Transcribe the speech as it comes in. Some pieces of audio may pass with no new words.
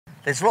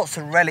There's lots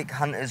of relic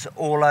hunters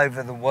all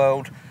over the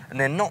world, and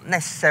they're not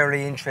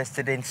necessarily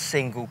interested in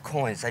single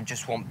coins. They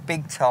just want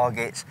big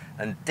targets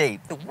and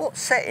deep. What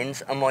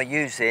settings am I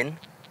using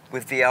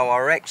with the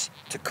ORX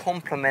to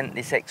complement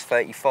this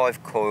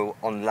X35 coil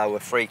on lower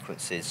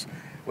frequencies?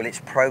 Well,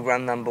 it's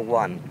program number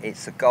 1.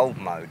 It's the gold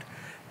mode.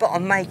 But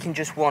I'm making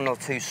just 1 or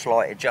 2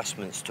 slight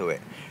adjustments to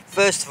it.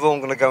 First of all, I'm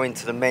going to go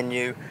into the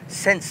menu,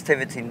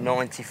 sensitivity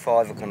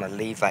 95, I'm going to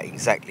leave that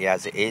exactly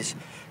as it is.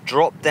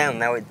 Drop down,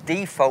 now it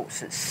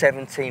defaults at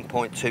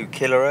 17.2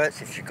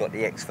 kilohertz, if you've got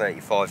the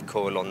X35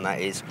 coil on,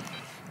 that is.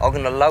 I'm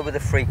going to lower the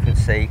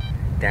frequency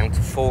down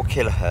to 4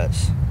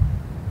 kilohertz.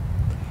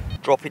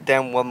 Drop it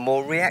down 1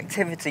 more,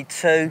 reactivity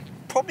 2,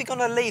 probably going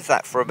to leave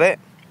that for a bit.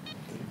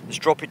 Let's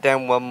drop it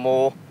down 1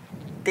 more.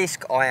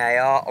 Disc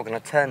IAR, I'm going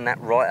to turn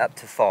that right up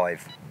to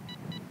 5.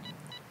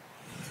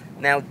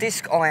 Now,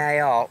 disc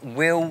IAR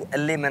will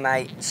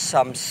eliminate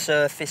some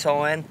surface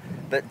iron,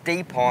 but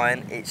deep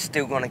iron, it's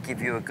still going to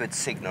give you a good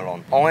signal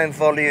on. Iron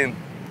volume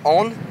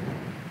on.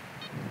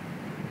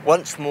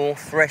 Once more,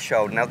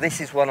 threshold. Now, this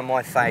is one of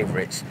my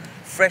favourites.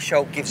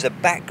 Threshold gives a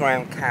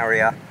background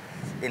carrier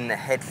in the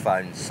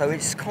headphones, so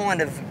it's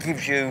kind of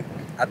gives you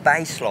a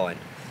baseline.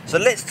 So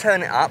let's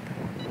turn it up,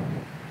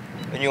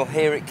 and you'll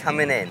hear it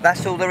coming in.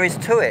 That's all there is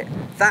to it.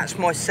 That's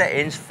my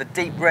settings for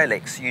deep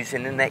relics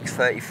using an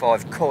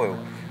X35 coil.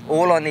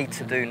 All I need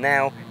to do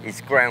now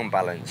is ground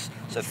balance.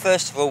 So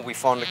first of all, we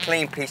find a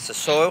clean piece of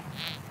soil,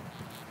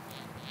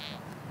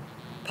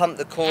 pump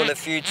the coil a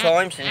few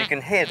times, and you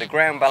can hear the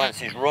ground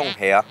balance is wrong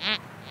here.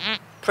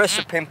 Press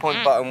the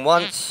pinpoint button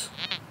once.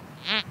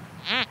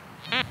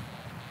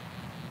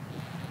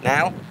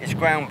 Now it's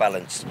ground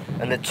balance,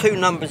 and the 2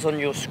 numbers on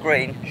your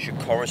screen should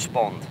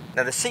correspond.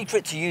 Now, the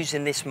secret to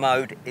using this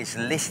mode is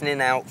listening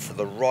out for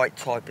the right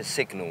type of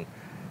signal.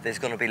 There's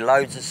going to be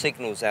loads of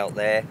signals out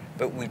there,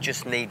 but we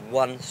just need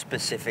one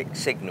specific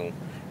signal.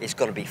 It's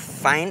going to be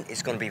faint,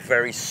 it's going to be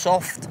very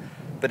soft,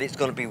 but it's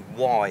going to be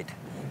wide.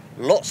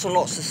 Lots and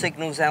lots of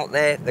signals out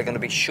there, they're going to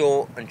be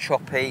short and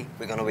choppy,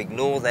 we're going to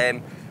ignore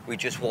them. We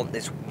just want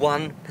this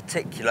one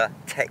particular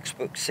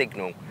textbook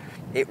signal.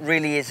 It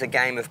really is a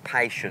game of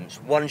patience.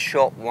 1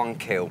 shot, 1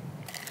 kill.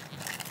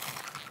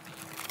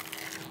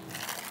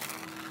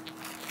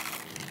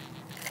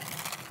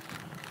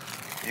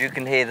 You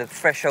can hear the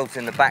thresholds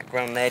in the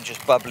background there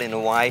just bubbling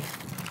away.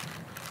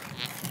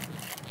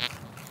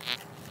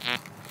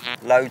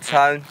 Low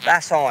tone,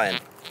 that's iron.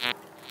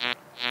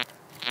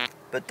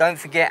 But don't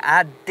forget,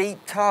 our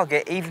deep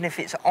target, even if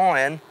it's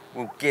iron,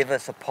 will give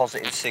us a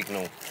positive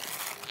signal.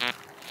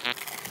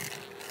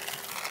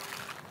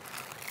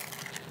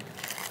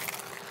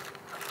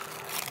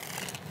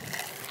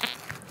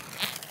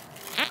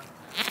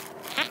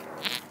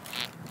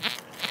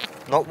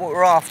 Not what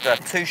we're after,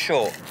 too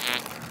short.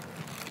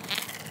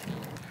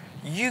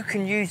 You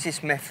can use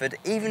this method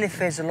even if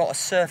there's a lot of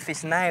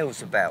surface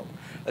nails about.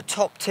 A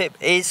top tip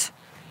is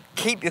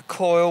keep your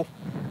coil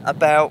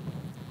about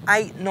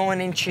 8-9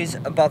 inches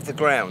above the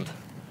ground.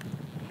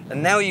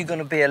 And now you're going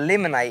to be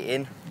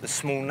eliminating the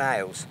small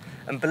nails.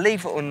 And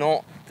believe it or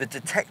not, the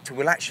detector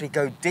will actually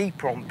go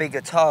deeper on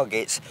bigger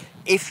targets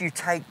if you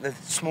take the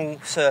small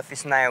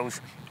surface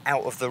nails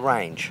out of the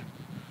range.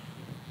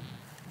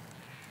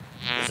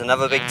 There's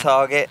another big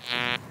target,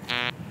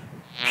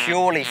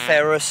 purely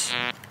ferrous.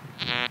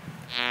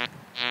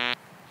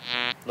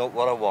 Not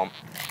what I want.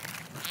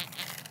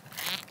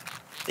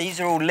 These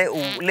are all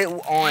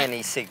little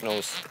irony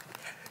signals.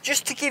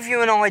 Just to give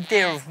you an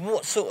idea of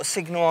what sort of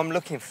signal I'm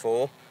looking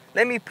for,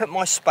 let me put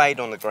my spade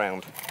on the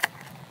ground.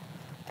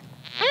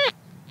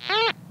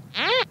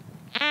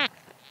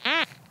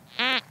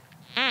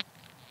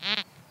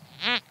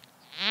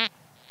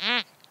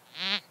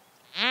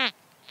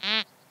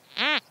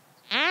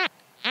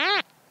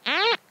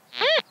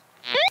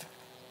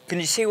 Can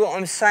you see what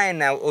I'm saying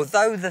now?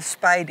 Although the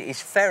spade is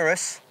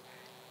ferrous,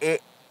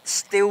 it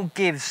still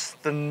gives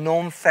the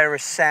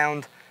non-ferrous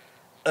sound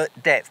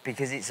at depth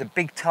because it's a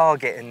big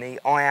target and the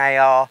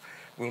IAR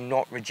will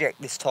not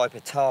reject this type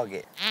of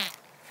target.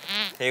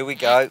 Here we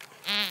go.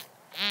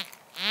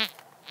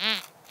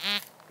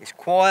 It's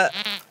quiet.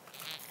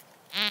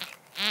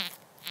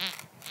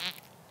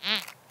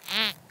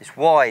 It's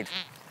wide.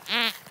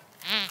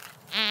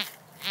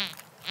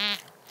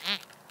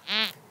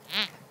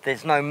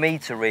 There's no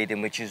meter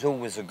reading, which is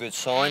always a good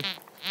sign.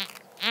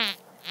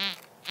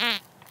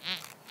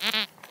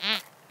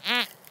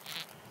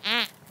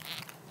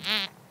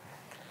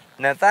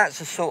 Now that's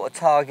the sort of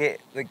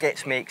target that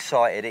gets me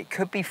excited. It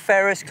could be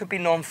ferrous, could be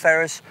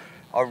non-ferrous,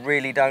 I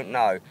really don't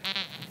know.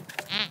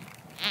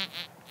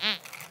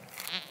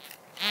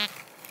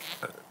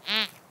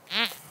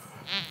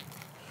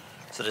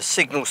 So the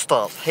signal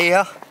starts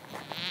here.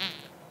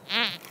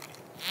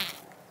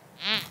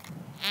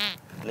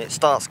 And it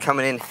starts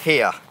coming in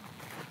here.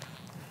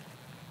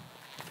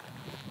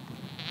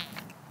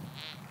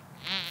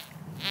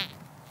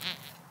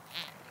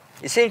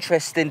 It's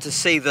interesting to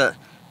see that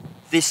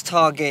this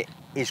target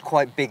is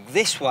quite big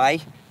this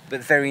way,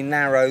 but very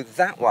narrow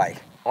that way.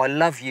 I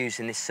love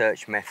using this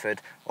search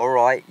method. All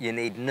right, you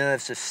need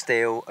nerves of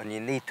steel and you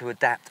need to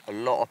adapt a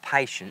lot of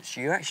patience.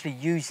 You're actually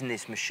using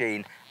this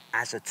machine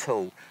as a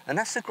tool. And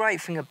that's the great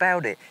thing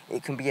about it.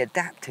 It can be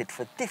adapted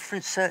for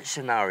different search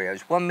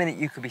scenarios. One minute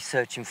you could be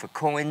searching for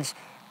coins,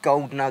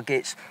 gold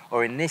nuggets,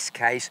 or in this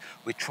case,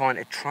 we're trying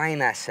to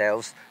train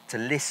ourselves to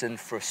listen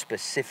for a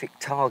specific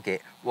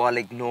target while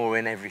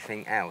ignoring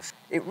everything else.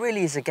 It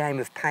really is a game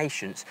of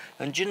patience.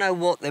 And do you know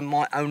what? There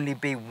might only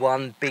be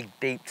one big,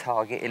 deep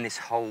target in this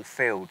whole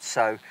field.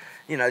 So,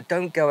 you know,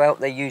 don't go out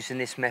there using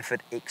this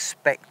method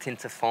expecting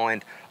to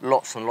find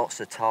lots and lots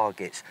of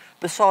targets.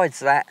 Besides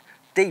that,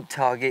 deep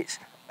targets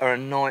are a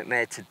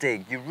nightmare to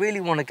dig. You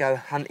really want to go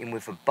hunting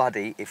with a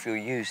buddy if you're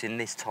using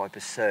this type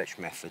of search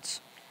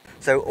methods.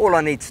 So all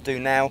I need to do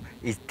now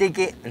is dig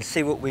it and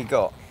see what we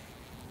got.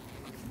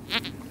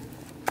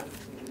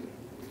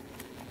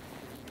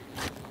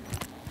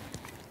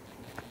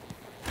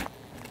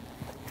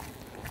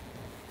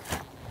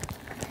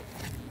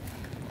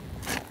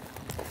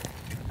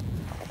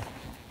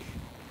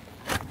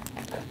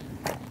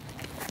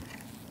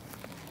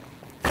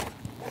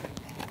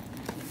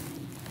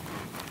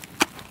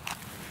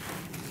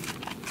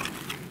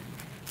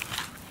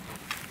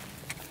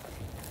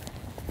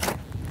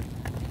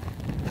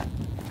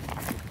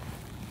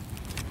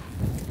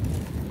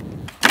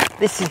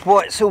 This is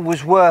why it's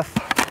always worth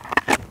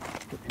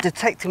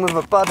detecting with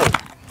a buddy.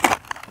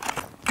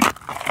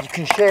 You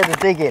can share the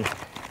digging.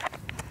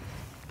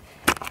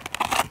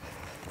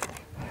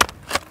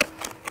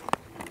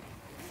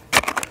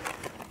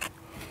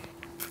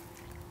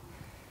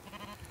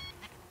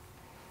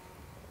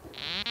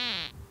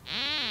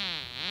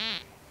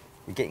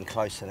 We're getting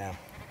closer now.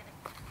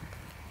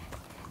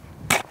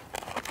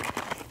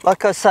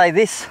 Like I say,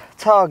 this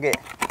target,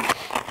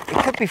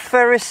 it could be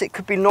ferrous, it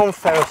could be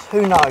non-ferrous,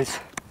 who knows?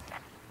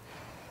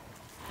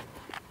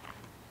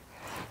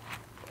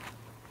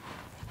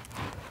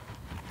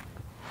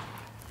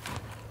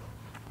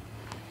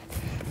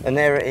 And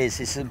there it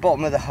is, it's at the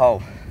bottom of the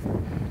hole,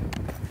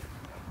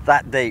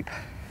 that deep.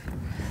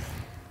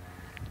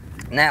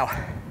 Now,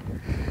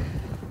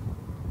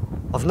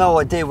 I've no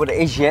idea what it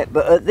is yet,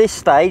 but at this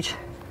stage,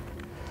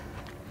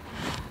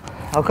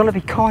 I've got to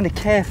be kind of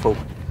careful,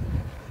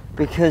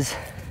 because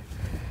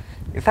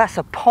if that's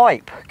a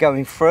pipe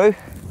going through,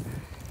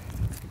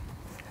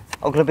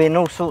 I'm going to be in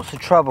all sorts of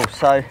trouble.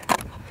 So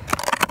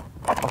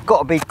I've got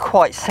to be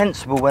quite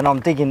sensible when I'm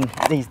digging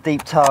these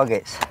deep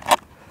targets.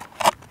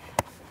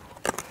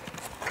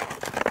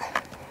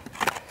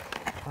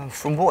 And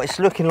from what it's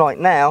looking like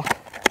now,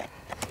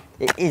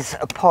 it is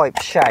a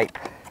pipe shape.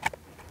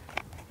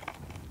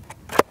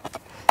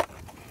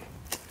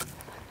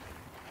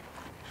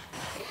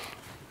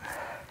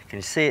 Can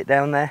you see it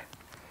down there?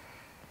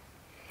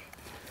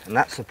 And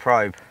that's a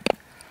probe.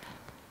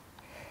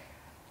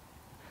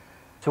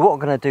 So what I'm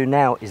going to do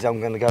now is I'm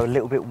going to go a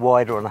little bit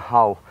wider on the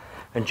hole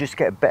and just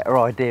get a better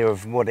idea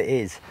of what it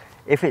is.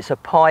 If it's a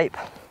pipe,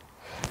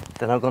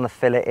 then I'm going to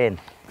fill it in.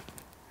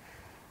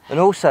 And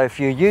also, if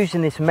you're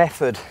using this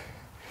method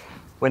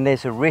when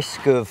there's a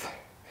risk of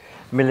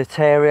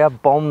militaria,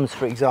 bombs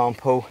for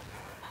example,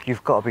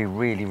 you've got to be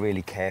really,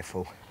 really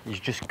careful. You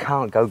just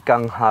can't go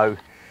gung-ho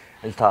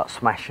and start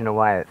smashing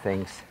away at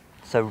things.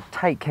 So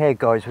take care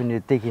guys when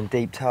you're digging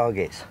deep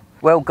targets.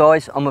 Well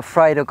guys, I'm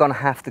afraid I'm going to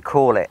have to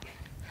call it.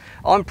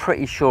 I'm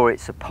pretty sure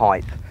it's a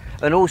pipe.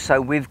 And also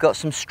we've got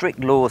some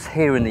strict laws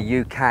here in the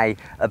UK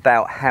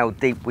about how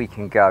deep we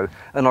can go,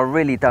 and I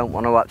really don't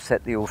want to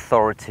upset the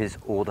authorities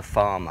or the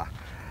farmer.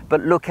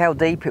 But look how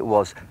deep it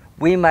was.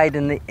 We made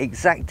an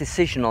exact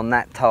decision on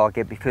that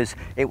target because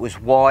it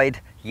was wide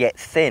yet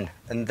thin,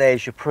 and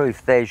there's your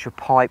proof, there's your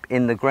pipe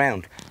in the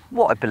ground.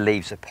 What I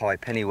believe's a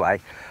pipe anyway.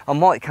 I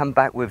might come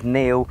back with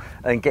Neil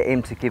and get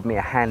him to give me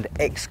a hand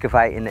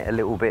excavating it a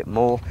little bit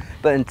more,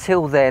 but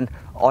until then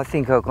I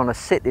think I'm going to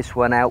sit this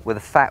one out with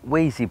the fat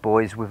wheezy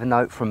boys with a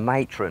note from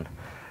Matron.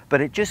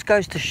 But it just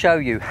goes to show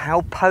you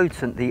how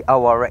potent the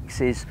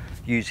ORX is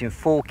using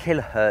 4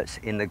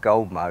 kilohertz in the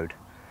gold mode.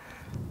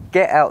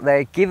 Get out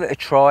there, give it a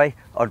try.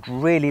 I'd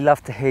really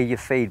love to hear your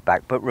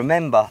feedback, but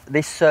remember,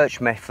 this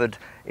search method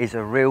is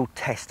a real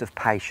test of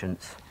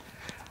patience.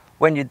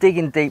 When you're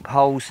digging deep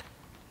holes,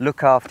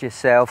 look after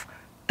yourself.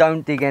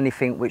 Don't dig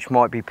anything which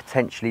might be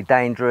potentially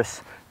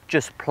dangerous.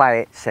 Just play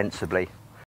it sensibly.